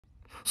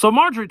So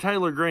Marjorie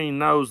Taylor Greene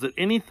knows that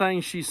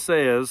anything she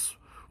says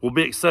will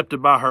be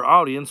accepted by her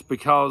audience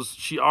because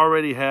she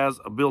already has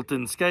a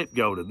built-in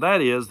scapegoat. And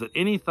that is that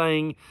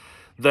anything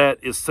that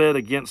is said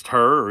against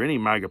her, or any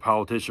MAGA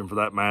politician for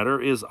that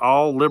matter, is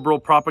all liberal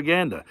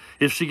propaganda.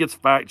 If she gets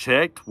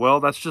fact-checked, well,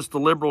 that's just the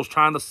liberals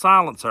trying to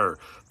silence her.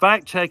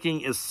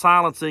 Fact-checking is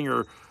silencing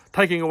or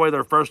taking away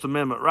their First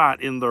Amendment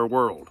right in their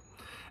world.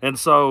 And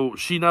so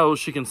she knows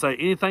she can say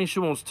anything she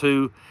wants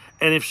to,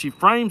 and if she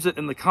frames it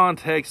in the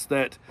context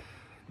that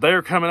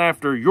they're coming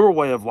after your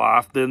way of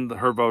life, then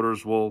her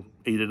voters will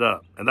eat it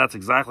up. And that's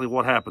exactly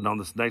what happened on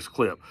this next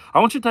clip. I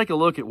want you to take a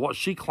look at what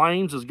she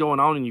claims is going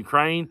on in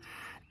Ukraine,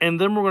 and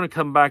then we're going to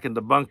come back and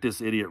debunk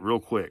this idiot real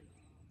quick.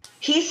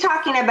 He's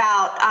talking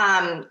about,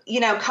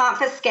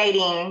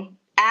 confiscating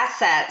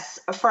assets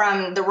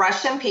from the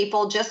Russian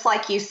people, just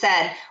like you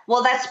said.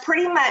 Well, that's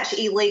pretty much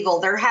illegal.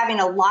 They're having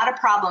a lot of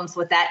problems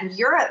with that, and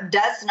Europe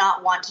does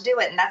not want to do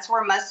it, and that's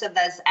where most of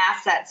those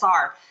assets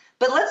are.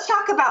 But let's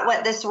talk about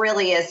what this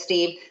really is,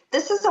 Steve.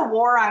 This is a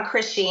war on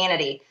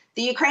Christianity.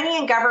 The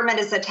Ukrainian government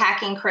is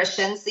attacking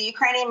Christians. The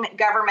Ukrainian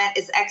government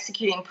is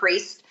executing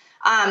priests.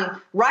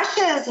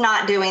 Russia is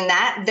not doing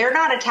that. They're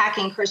not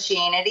attacking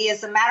Christianity.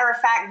 As a matter of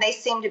fact, they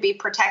seem to be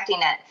protecting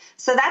it.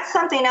 So that's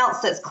something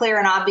else that's clear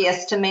and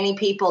obvious to many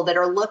people that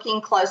are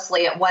looking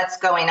closely at what's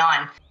going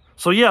on.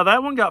 So yeah,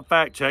 that one got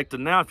fact-checked,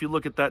 and now if you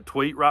look at that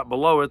tweet right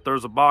below it,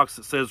 there's a box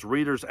that says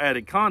readers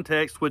added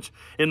context, which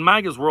in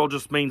MAGA's world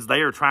just means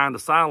they are trying to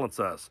silence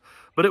us.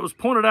 But it was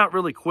pointed out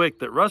really quick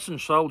that Russian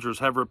soldiers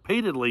have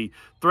repeatedly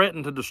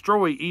threatened to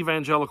destroy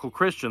evangelical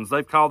Christians.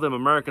 They've called them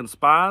American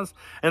spies,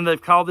 and they've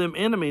called them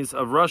enemies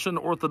of Russian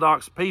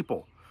Orthodox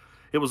people.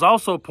 It was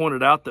also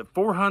pointed out that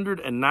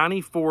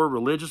 494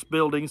 religious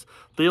buildings,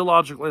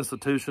 theological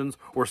institutions,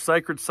 or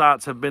sacred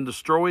sites have been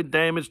destroyed,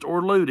 damaged,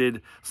 or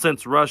looted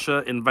since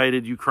Russia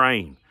invaded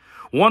Ukraine.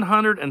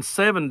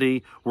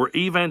 170 were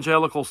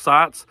evangelical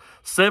sites,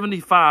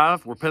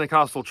 75 were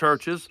Pentecostal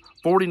churches,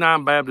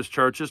 49 Baptist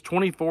churches,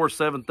 24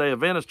 Seventh-day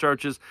Adventist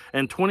churches,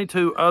 and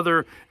 22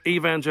 other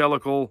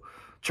evangelical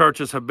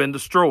churches have been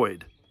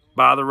destroyed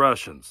by the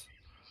Russians.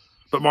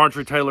 But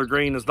Marjorie Taylor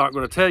Greene is not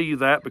going to tell you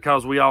that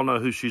because we all know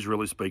who she's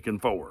really speaking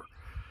for.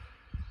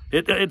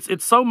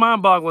 It's so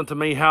mind-boggling to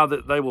me how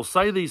that they will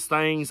say these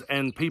things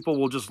and people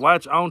will just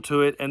latch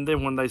onto it, and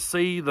then when they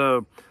see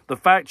the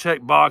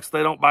fact-check box,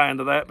 they don't buy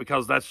into that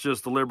because that's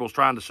just the liberals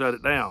trying to shut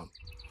it down.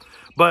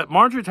 But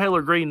Marjorie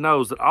Taylor Greene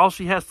knows that all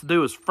she has to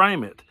do is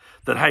frame it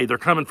that, hey, they're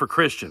coming for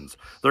Christians.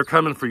 They're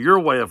coming for your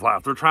way of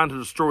life. They're trying to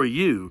destroy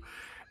you.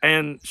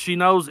 And she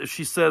knows if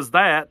she says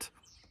that,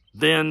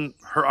 then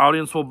her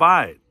audience will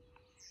buy it.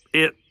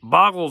 It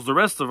boggles the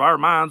rest of our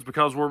minds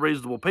because we're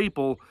reasonable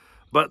people,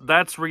 but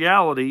that's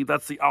reality.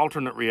 That's the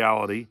alternate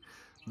reality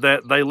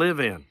that they live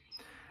in.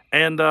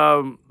 And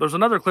there's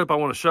another clip I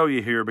want to show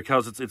you here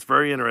because it's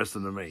very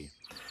interesting to me.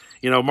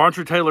 You know,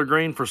 Marjorie Taylor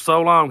Greene for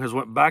so long has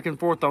went back and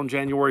forth on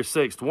January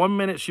 6th. 1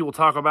 minute she will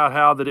talk about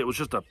how that it was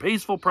just a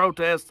peaceful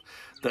protest,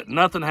 that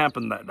nothing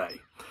happened that day.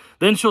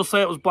 Then she'll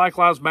say it was Black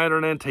Lives Matter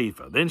and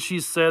Antifa. Then she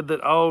said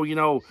that, oh, you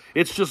know,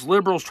 it's just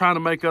liberals trying to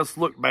make us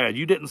look bad.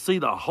 You didn't see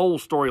the whole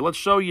story. Let's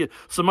show you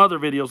some other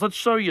videos. Let's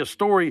show you a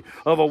story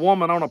of a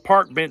woman on a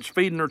park bench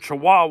feeding her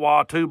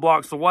chihuahua 2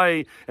 blocks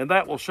away, and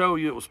that will show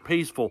you it was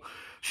peaceful.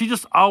 She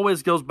just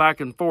always goes back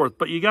and forth.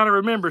 But you got to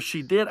remember,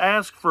 she did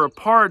ask for a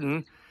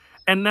pardon,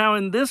 and now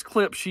in this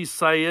clip she's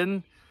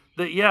saying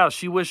that, yeah,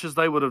 she wishes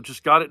they would have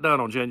just got it done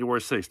on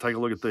January 6th. Take a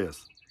look at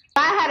this. If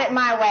I had it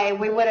my way,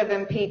 we would have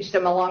impeached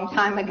him a long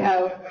time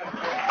ago.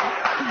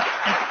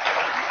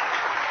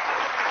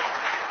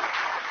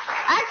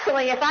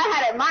 Actually, if I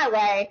had it my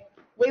way,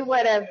 we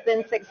would have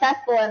been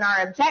successful in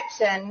our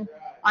objection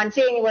on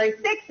January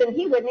 6th, and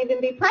he wouldn't even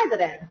be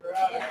president.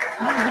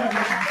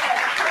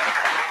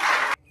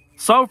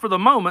 So for the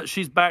moment,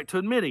 she's back to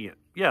admitting it.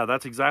 Yeah,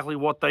 that's exactly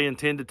what they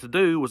intended to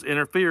do, was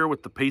interfere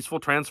with the peaceful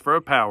transfer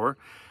of power.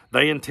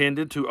 They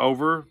intended to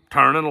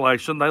overturn an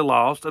election they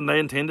lost, and they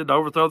intended to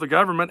overthrow the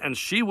government, and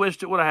she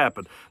wished it would have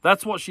happened.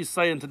 That's what she's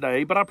saying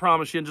today, but I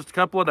promise you in just a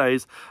couple of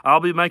days,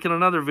 I'll be making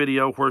another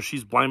video where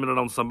she's blaming it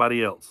on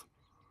somebody else.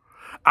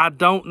 I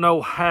don't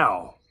know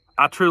how,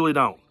 I truly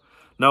don't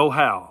know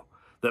how,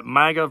 that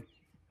MAGA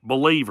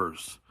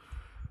believers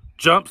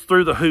jumps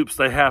through the hoops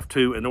they have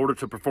to in order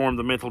to perform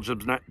the mental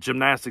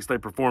gymnastics they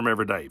perform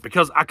every day.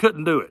 Because I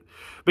couldn't do it.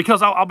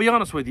 Because I'll be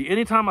honest with you,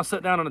 anytime I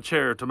sit down in a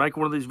chair to make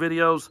one of these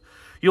videos,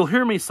 you'll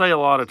hear me say a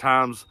lot of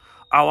times,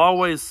 I'll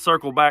always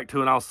circle back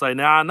to and I'll say,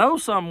 now I know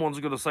someone's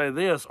going to say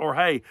this, or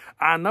hey,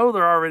 I know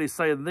they're already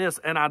saying this,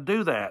 and I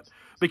do that.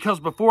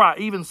 Because before I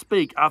even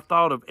speak, I've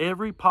thought of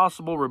every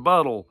possible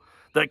rebuttal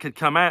that could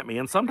come at me.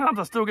 And sometimes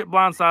I still get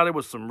blindsided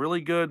with some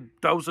really good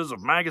doses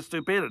of MAGA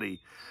stupidity.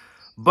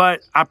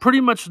 But I pretty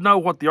much know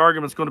what the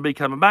argument's going to be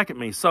coming back at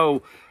me.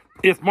 So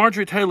if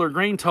Marjorie Taylor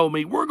Greene told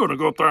me, we're going to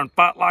go up there and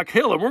fight like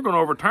hell and we're going to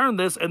overturn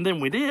this, and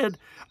then we did,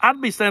 I'd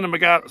be standing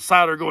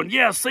beside her going,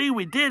 yeah, see,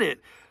 we did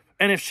it.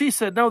 And if she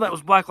said, no, that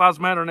was Black Lives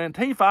Matter and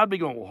Antifa, I'd be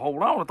going, well,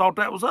 hold on, I thought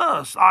that was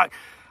us.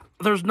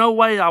 There's no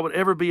way I would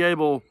ever be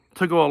able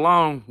to go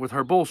along with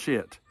her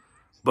bullshit.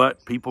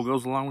 But people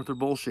goes along with her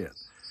bullshit.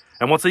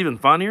 And what's even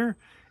funnier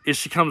is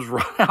she comes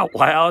right out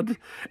loud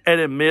and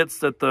admits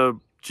that the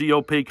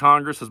GOP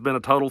Congress has been a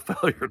total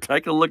failure.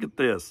 Take a look at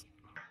this.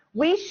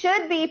 We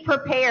should be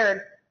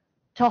prepared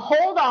to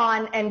hold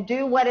on and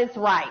do what is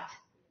right,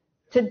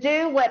 to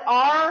do what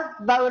our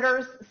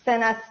voters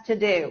sent us to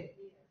do.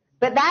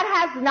 But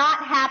that has not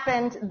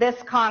happened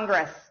this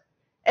Congress.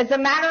 As a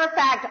matter of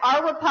fact,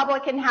 our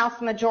Republican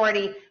House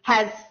majority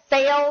has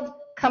failed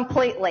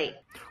completely.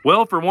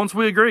 Well, for once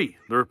we agree,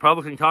 the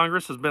Republican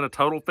Congress has been a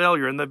total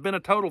failure, and they've been a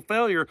total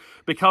failure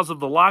because of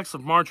the likes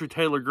of Marjorie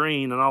Taylor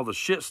Greene and all the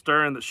shit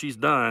stirring that she's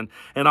done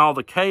and all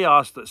the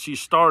chaos that she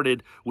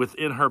started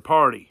within her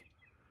party.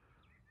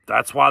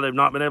 That's why they've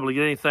not been able to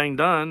get anything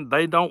done.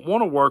 They don't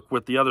want to work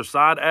with the other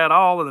side at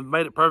all, and they've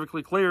made it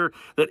perfectly clear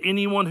that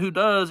anyone who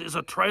does is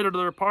a traitor to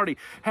their party.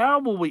 How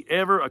will we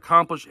ever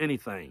accomplish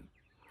anything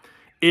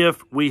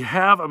if we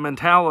have a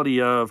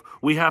mentality of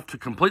we have to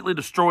completely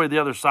destroy the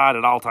other side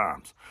at all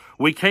times?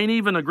 We can't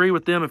even agree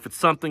with them if it's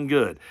something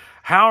good.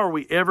 How are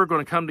we ever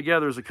going to come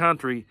together as a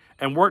country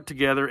and work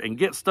together and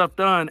get stuff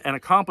done and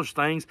accomplish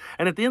things?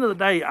 And at the end of the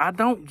day, I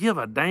don't give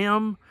a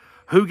damn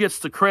who gets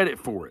the credit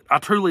for it. I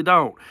truly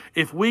don't.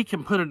 If we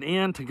can put an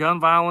end to gun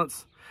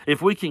violence,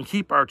 if we can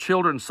keep our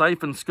children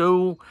safe in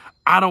school,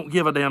 I don't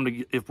give a damn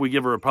if we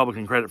give a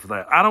Republican credit for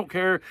that. I don't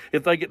care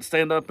if they get to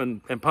stand up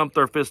and pump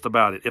their fist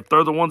about it. If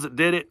they're the ones that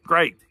did it,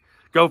 great.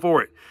 Go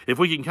for it. If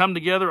we can come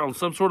together on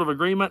some sort of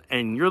agreement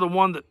and you're the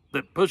one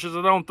that pushes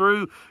it on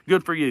through,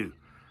 good for you.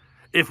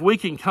 If we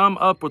can come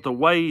up with a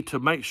way to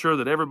make sure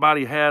that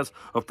everybody has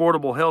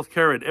affordable health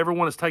care and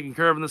everyone is taken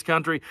care of in this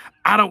country,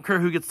 I don't care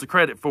who gets the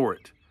credit for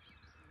it.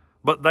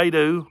 But they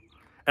do.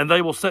 And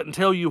they will sit and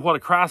tell you what a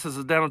crisis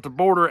is down at the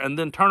border and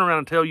then turn around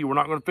and tell you we're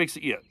not going to fix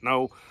it yet.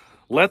 No,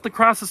 let the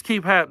crisis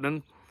keep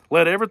happening.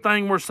 Let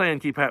everything we're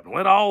saying keep happening.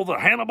 Let all the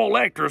Hannibal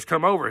Lecters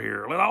come over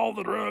here. Let all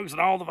the drugs and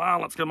all the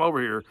violence come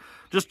over here.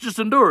 Just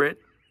endure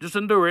it. Just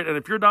endure it. And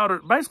if your daughter,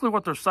 basically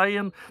what they're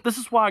saying, this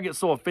is why I get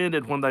so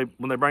offended when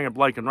they bring up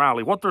Lake and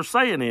Riley. What they're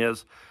saying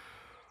is,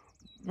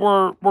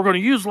 we're going to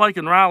use Lake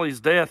and Riley's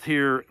death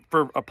here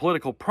for a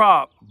political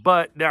prop,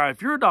 but now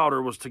if your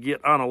daughter was to get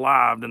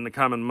unalived in the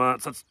coming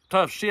months, that's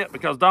tough shit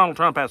because Donald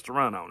Trump has to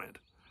run on it.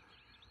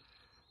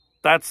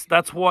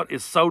 That's what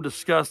is so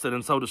disgusting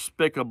and so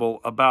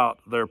despicable about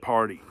their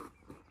party.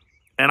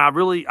 And I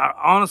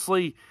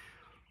honestly,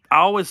 I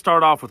always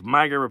start off with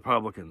MAGA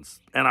Republicans,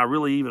 and I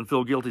really even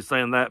feel guilty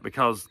saying that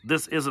because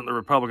this isn't the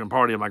Republican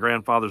Party of my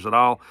grandfathers at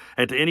all.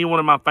 And to anyone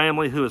in my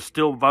family who is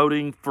still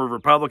voting for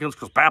Republicans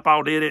because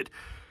Papa did it,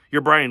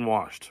 you're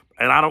brainwashed.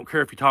 And I don't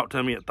care if you talk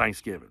to me at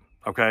Thanksgiving,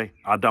 okay?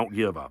 I don't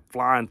give a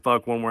flying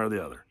fuck one way or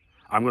the other.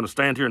 I'm going to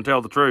stand here and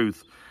tell the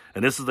truth,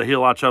 and this is the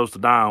hill I chose to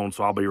die on,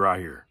 so I'll be right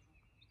here.